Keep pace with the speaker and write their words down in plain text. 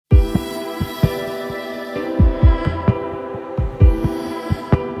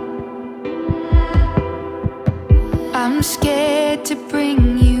I'm scared to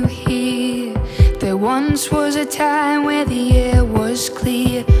bring you here. There once was a time where the air was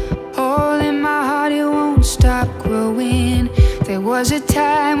clear. All in my heart, it won't stop growing. There was a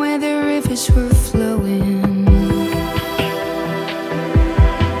time where the rivers were flowing.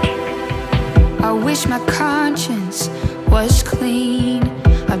 I wish my conscience was clean.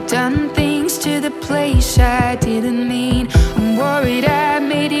 I've done things to the place I didn't mean. I'm worried I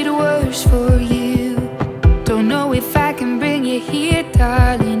made it worse for you. Don't know if I can bring you here,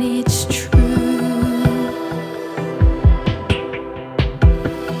 darling, it's true.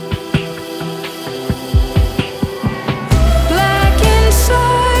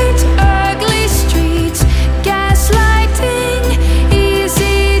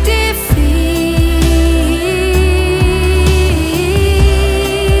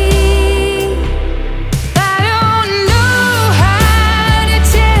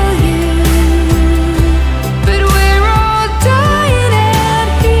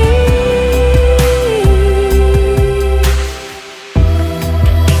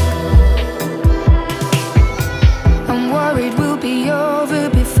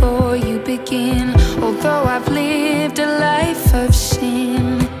 Although I've lived a life of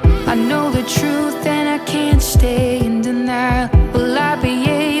sin, I know the truth and I can't stay in denial. Will I be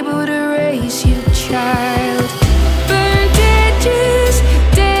able to raise your child? Burnt edges,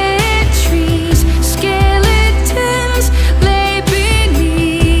 dead trees, skeletons lay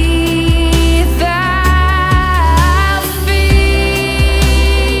beneath our feet.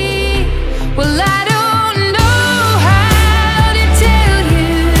 Well, I don't know how to tell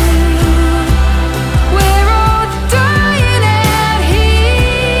you.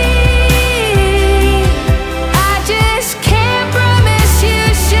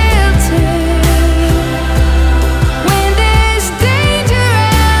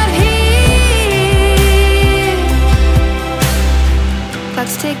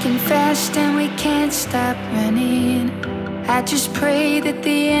 Clock's ticking fast and we can't stop running. I just pray that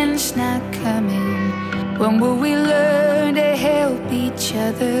the end's not coming. When will we learn to help each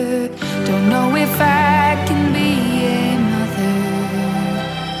other? Don't know if I can be